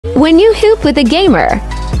when you hoop with a gamer.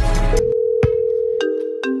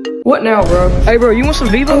 What now, bro? Hey, bro, you want some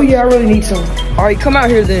V-Bucks? Oh, yeah, I really need some. All right, come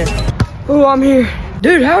out here then. Oh, I'm here.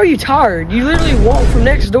 Dude, how are you tired? You literally walked from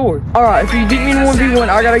next door. All right, if you beat me in 1v1,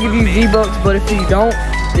 I gotta give you V-Bucks, but if you don't,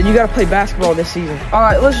 then you gotta play basketball this season. All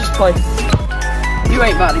right, let's just play. You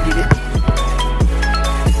ain't about to get it.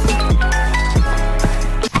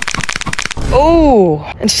 Oh,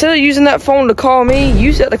 instead of using that phone to call me,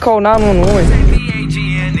 use that to call 911.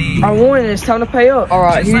 I won and it's time to pay up. All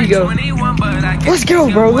right, here you go. Let's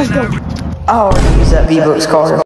go, bro, let's go. I already used that V-Bucks card.